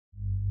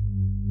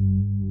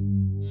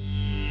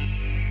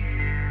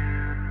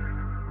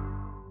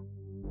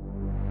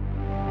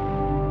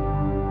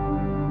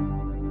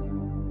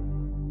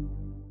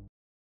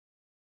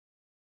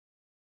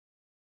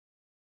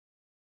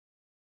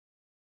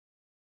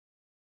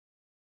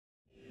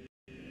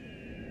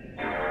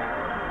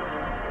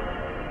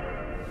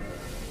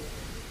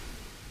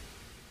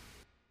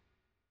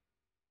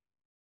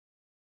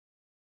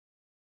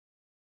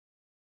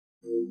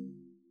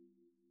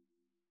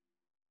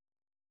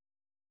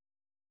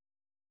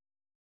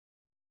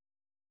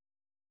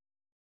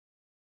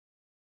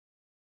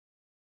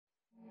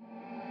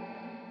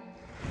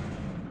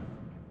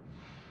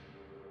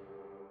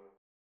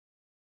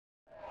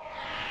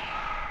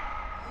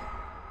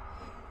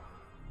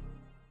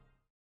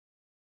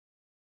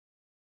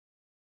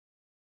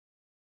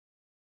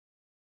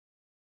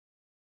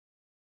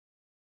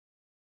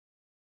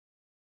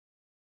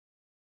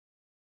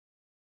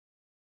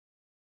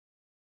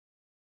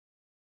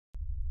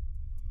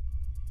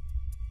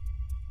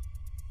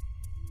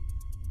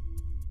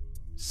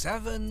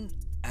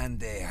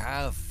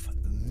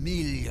$7.5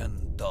 million.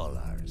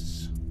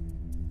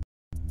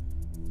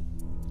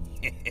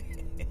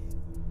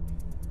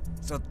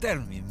 So tell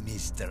me,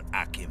 Mr.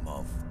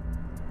 Akimov,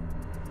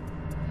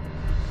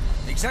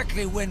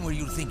 exactly when were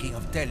you thinking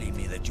of telling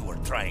me that you were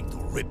trying to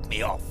rip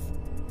me off?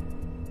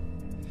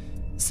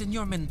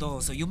 Senor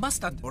Mendoza, you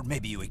must Or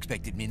maybe you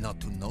expected me not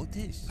to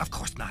notice? Of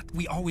course not.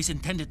 We always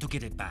intended to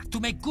get it back, to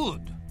make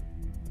good.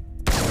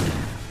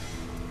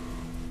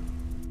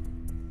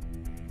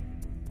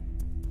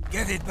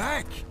 Get it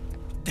back?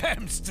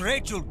 Damn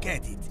straight you'll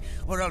get it,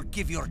 or I'll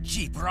give your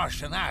cheap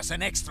Russian ass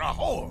an extra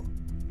hole.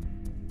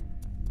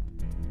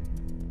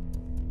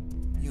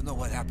 You know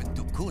what happened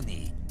to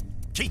Kuni?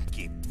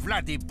 Kinky,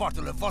 Vladi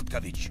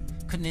Bartolovodkovich.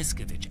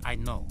 Kniskovich, I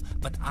know,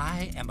 but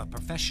I am a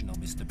professional,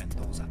 Mr.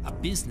 Mendoza, a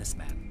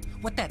businessman.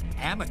 What that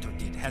amateur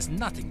did has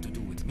nothing to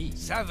do with me.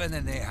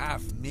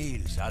 $7.5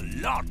 million's a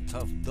lot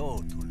of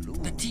dough to lose.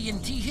 The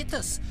TNT hit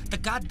us. The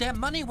goddamn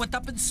money went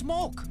up in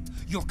smoke.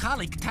 Your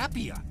colleague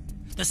Tapia,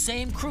 the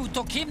same crew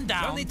took him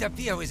down. Johnny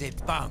Tapia was a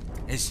punk,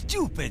 a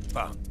stupid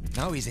punk.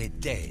 Now he's a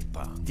dead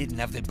punk. Didn't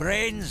have the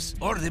brains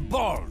or the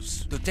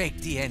balls to take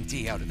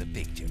TNT out of the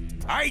picture.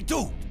 I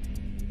do!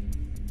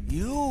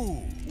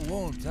 You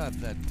won't have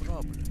that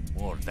problem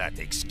or that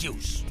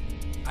excuse.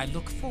 I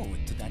look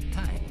forward to that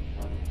time.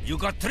 You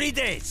got 3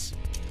 days.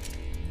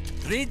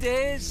 3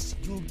 days,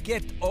 you'll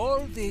get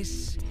all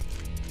this,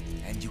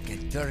 and you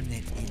can turn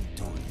it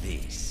into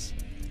this.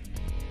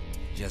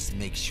 Just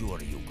make sure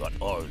you got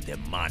all the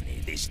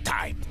money this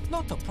time.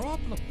 Not a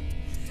problem.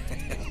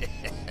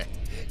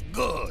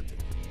 Good.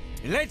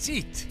 Let's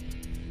eat.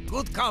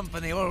 Good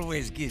company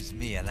always gives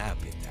me an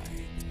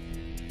appetite.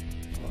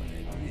 For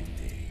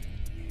everything.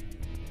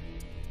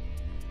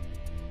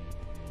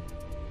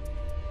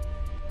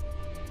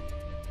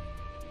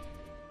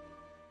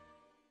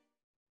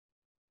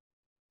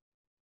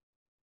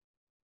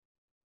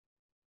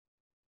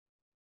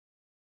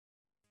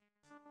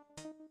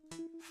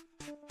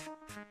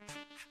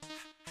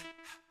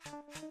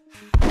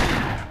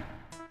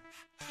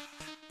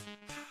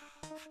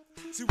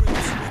 See when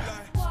them see me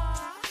like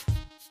what?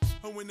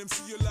 And when them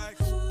see you like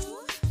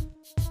who?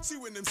 See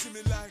when them see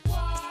me like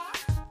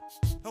what?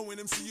 And when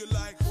them see you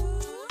like who?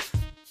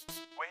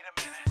 Wait a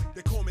minute.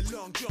 They call me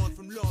Long John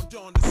from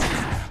London to City.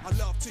 I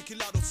love taking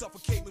out and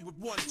suffocate me with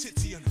one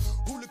titty. And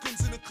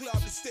hooligans in the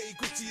club that stay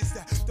gritty is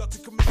that Dr.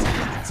 Committee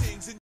other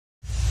things and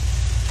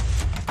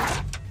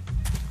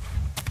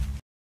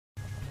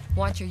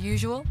Want your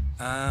usual?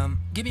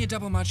 Give me a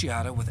double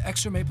macchiato with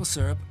extra maple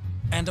syrup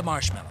and a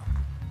marshmallow.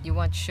 You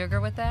want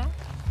sugar with that?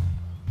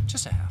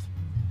 Just a half.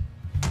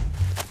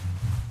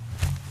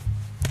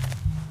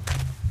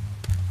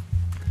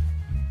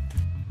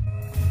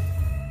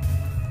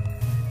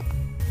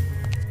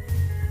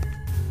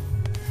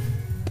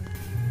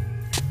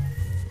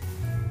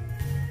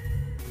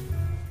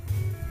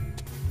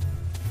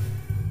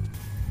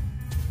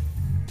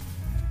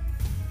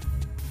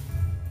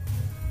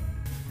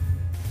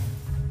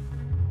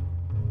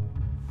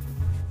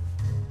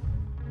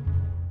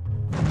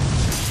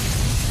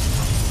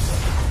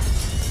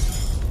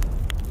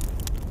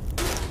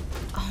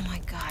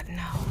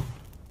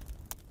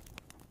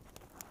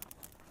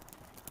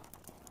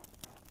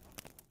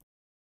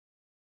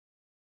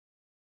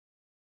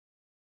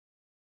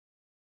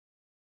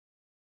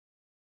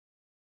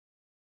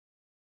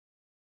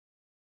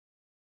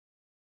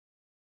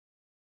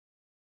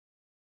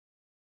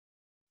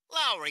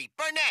 Lowry,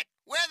 Burnett,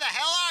 where the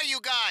hell are you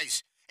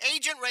guys?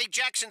 Agent Ray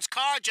Jackson's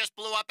car just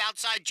blew up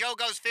outside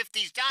Jogo's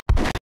 50s diner.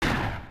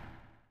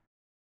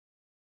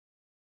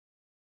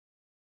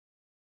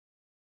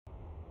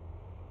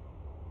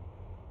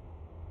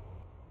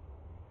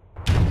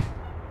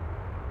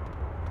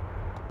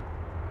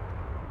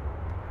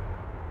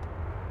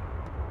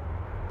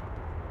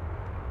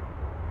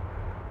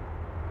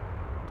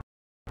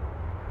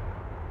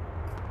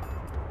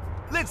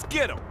 Let's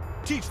get them!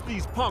 Teach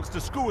these punks to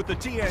screw with the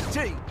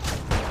TNT!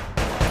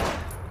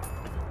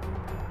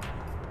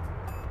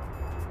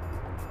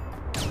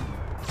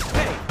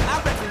 Hey,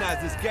 I recognize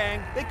this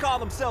gang. They call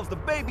themselves the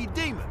Baby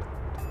Demon.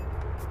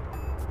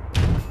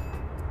 There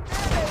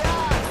they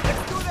are!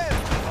 Let's do this!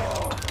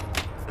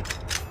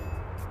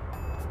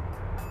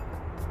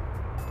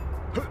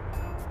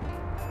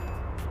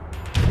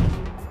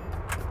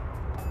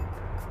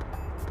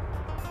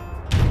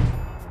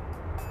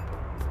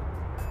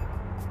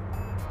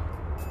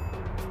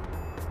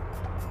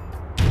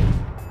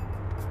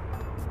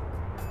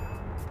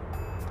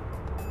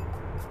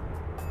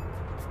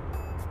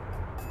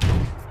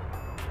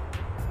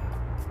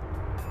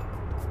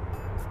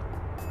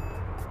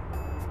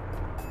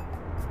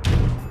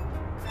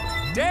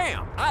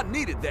 Damn, I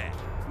needed that.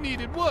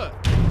 Needed what?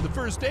 The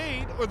first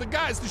aid or the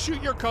guys to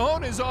shoot your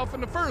cojones off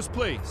in the first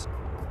place?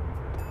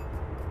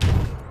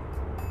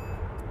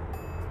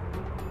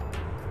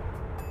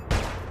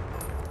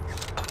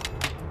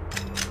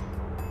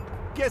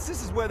 Guess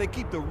this is where they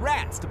keep the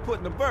rats to put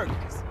in the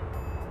burgers.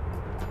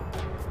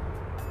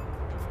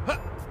 Huh.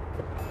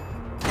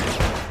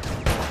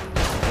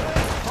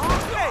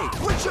 Hey,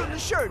 quit your Shouldn't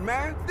have shirt,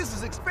 man. This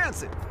is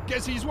expensive.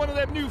 Guess he's one of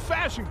them new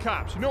fashion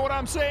cops, you know what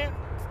I'm saying?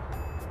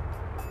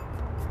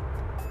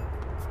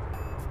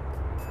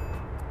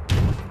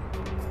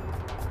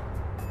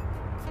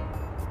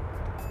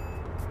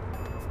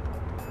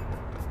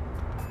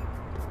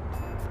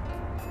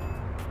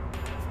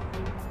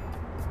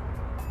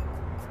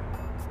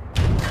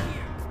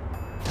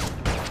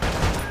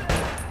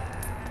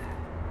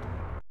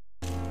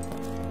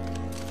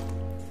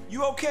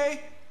 You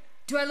okay?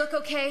 Do I look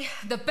okay?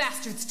 The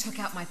bastards took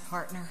out my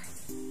partner.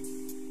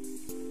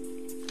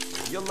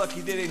 You're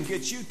lucky they didn't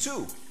get you,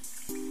 too.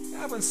 I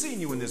haven't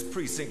seen you in this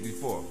precinct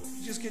before.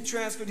 You just get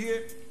transferred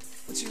here?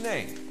 What's your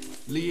name?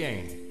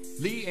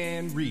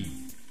 Leanne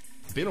Reed.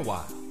 Been a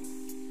while.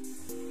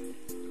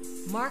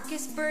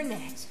 Marcus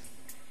Burnett.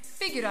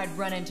 Figured I'd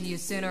run into you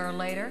sooner or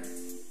later.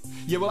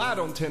 Yeah, well, I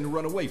don't tend to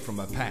run away from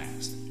my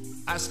past.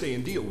 I stay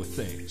and deal with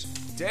things.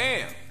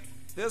 Damn.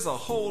 There's a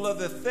whole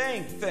other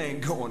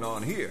thing going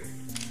on here.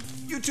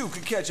 You two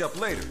can catch up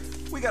later.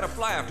 We gotta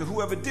fly after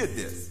whoever did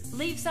this.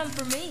 Leave some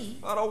for me.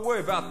 Oh, don't worry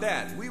about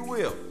that. We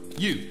will.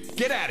 You,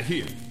 get out of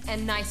here.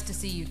 And nice to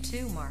see you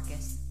too,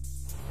 Marcus.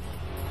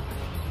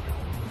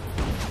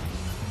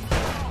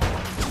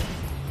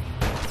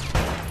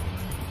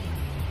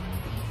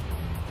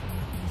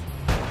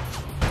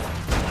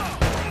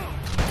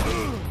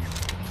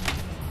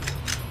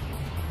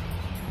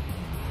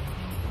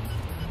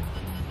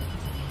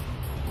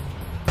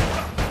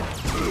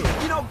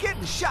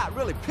 Getting shot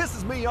really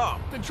pisses me off.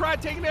 Then try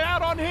taking it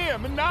out on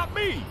him and not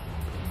me.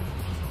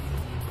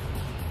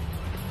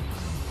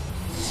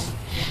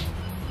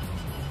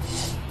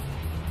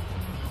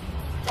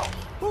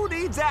 Who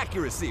needs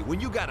accuracy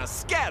when you got a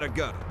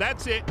scattergunner?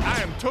 That's it.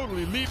 I am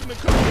totally leaving the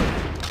country.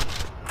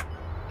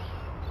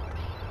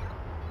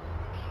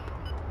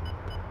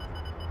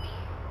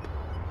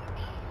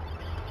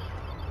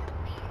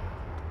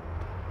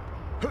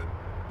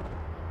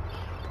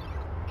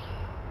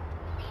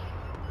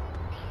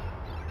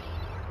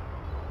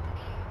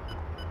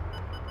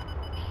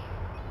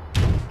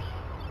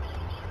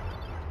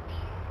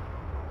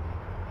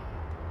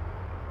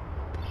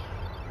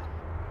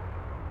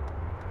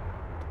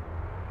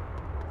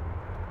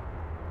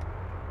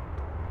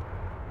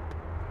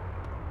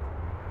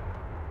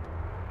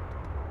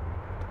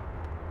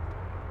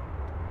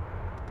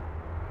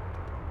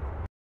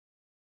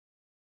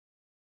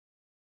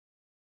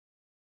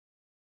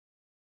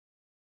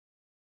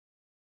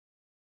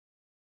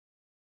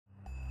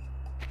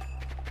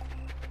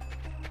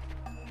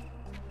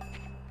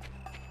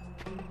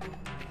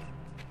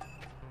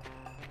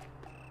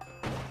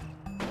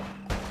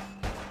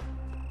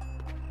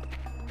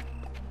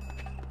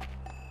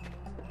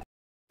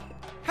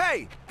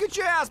 Hey, get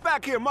your ass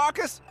back here,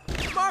 Marcus!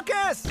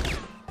 Marcus!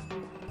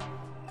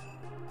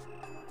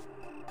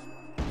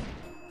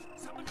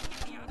 Someone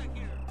get me out of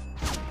here.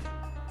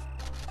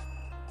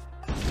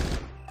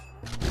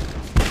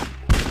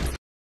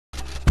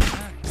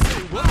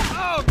 Say what?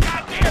 Oh,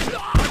 goddamn!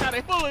 I got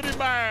a bullet in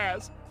my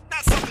ass.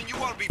 That's something you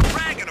want to be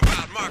bragging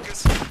about,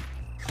 Marcus.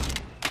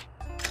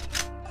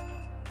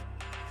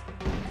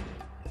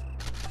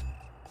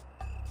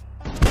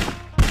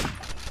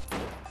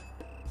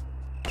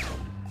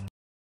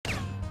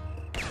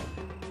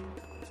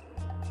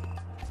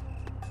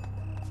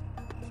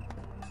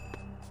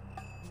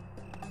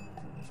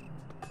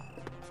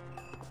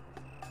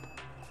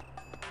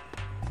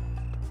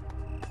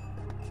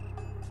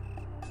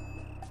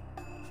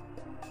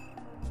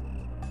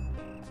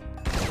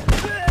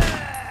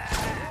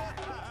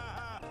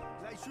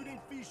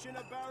 Shooting fish in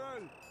a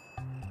barrel.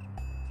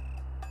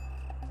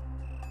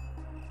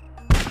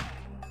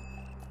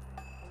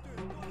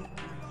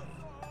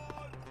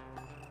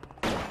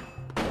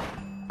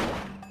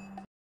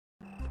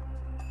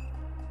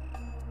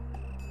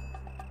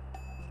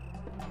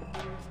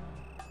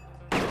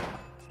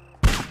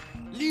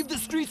 Leave the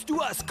streets to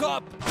us,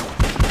 cop! There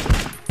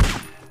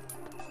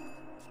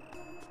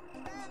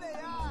they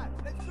are.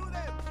 Let's do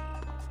them.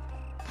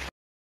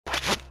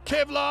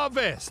 Kevlar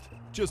vest.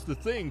 Just the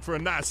thing for a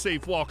nice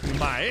safe walk in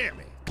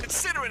Miami.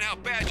 Considering how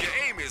bad your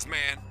aim is,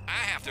 man, I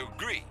have to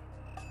agree.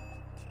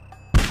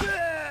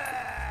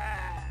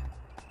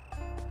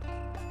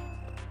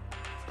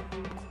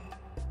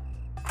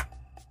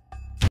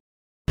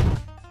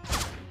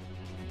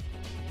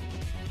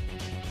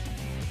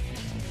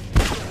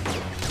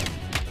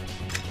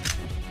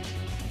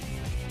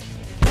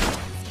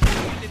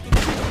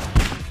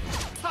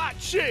 Hot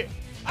shit!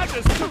 I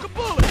just took a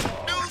bullet!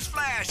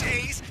 Newsflash,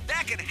 Ace!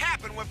 That can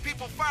happen when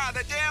people fire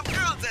their damn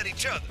guns at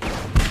each other!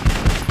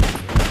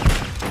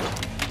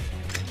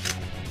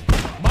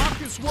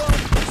 Marcus 1,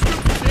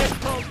 stupid dead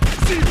punk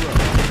 0.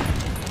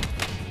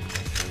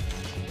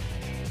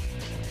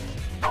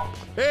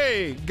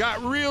 Hey,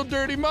 got real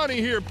dirty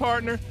money here,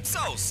 partner.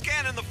 So,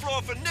 scanning the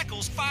floor for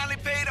nickels finally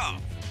paid off.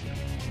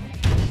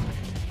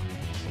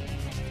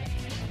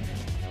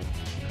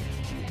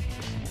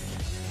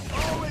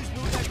 Always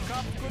knew that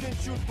cops couldn't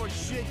shoot for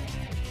shit.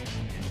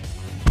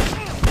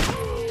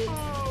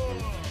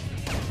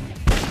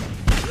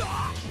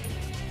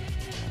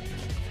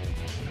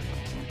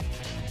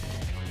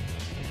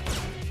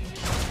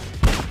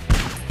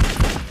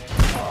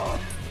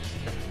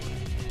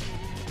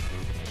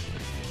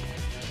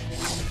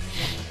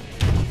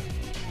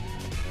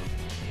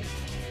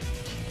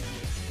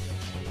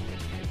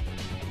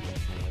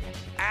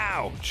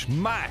 Ouch,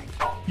 Mike.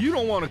 You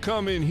don't want to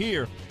come in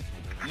here.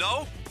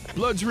 No?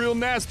 Blood's real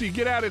nasty.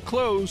 Get out of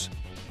clothes.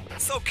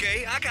 It's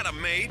okay. I got a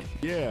maid.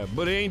 Yeah,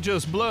 but it ain't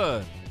just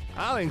blood.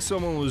 I think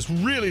someone was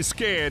really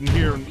scared in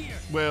here and,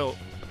 well,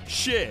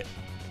 shit.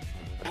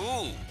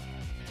 Ooh.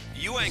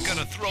 You ain't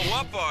gonna throw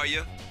up, are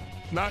you?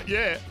 Not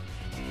yet.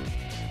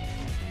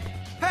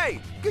 Hey,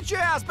 get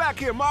your ass back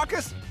here,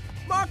 Marcus!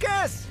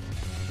 Marcus!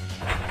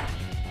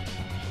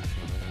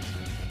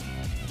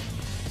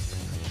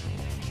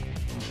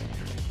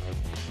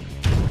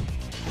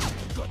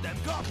 Goddamn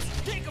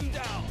cops! Take them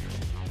down!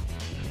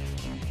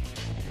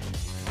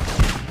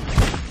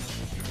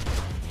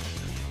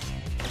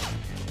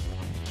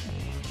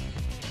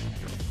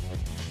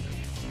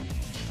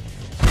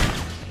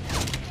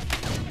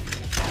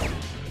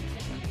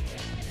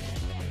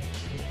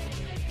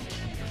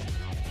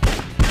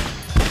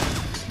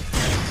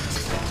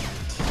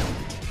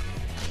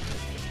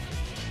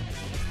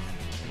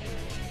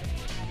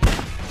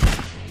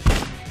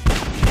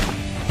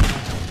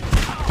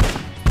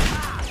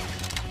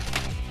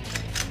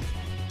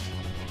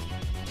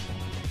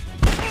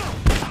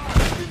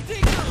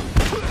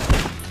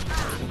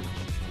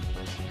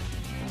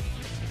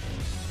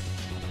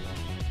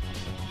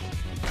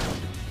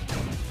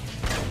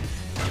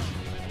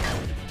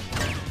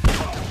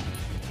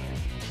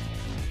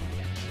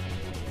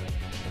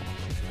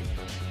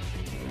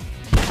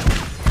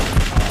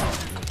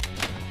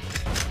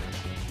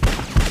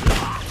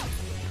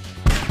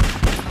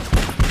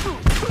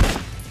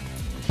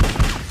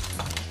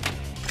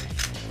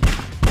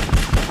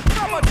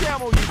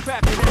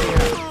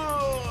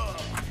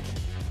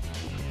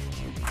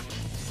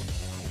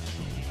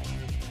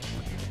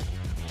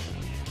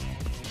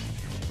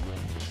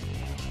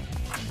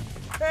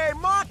 Hey,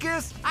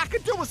 Marcus! I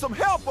could do with some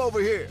help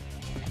over here!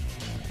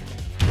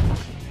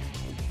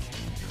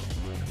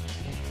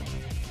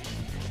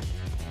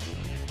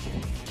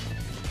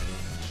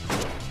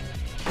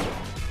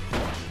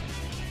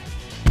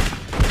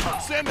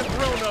 Send a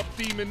grown-up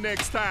demon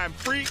next time,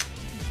 freak.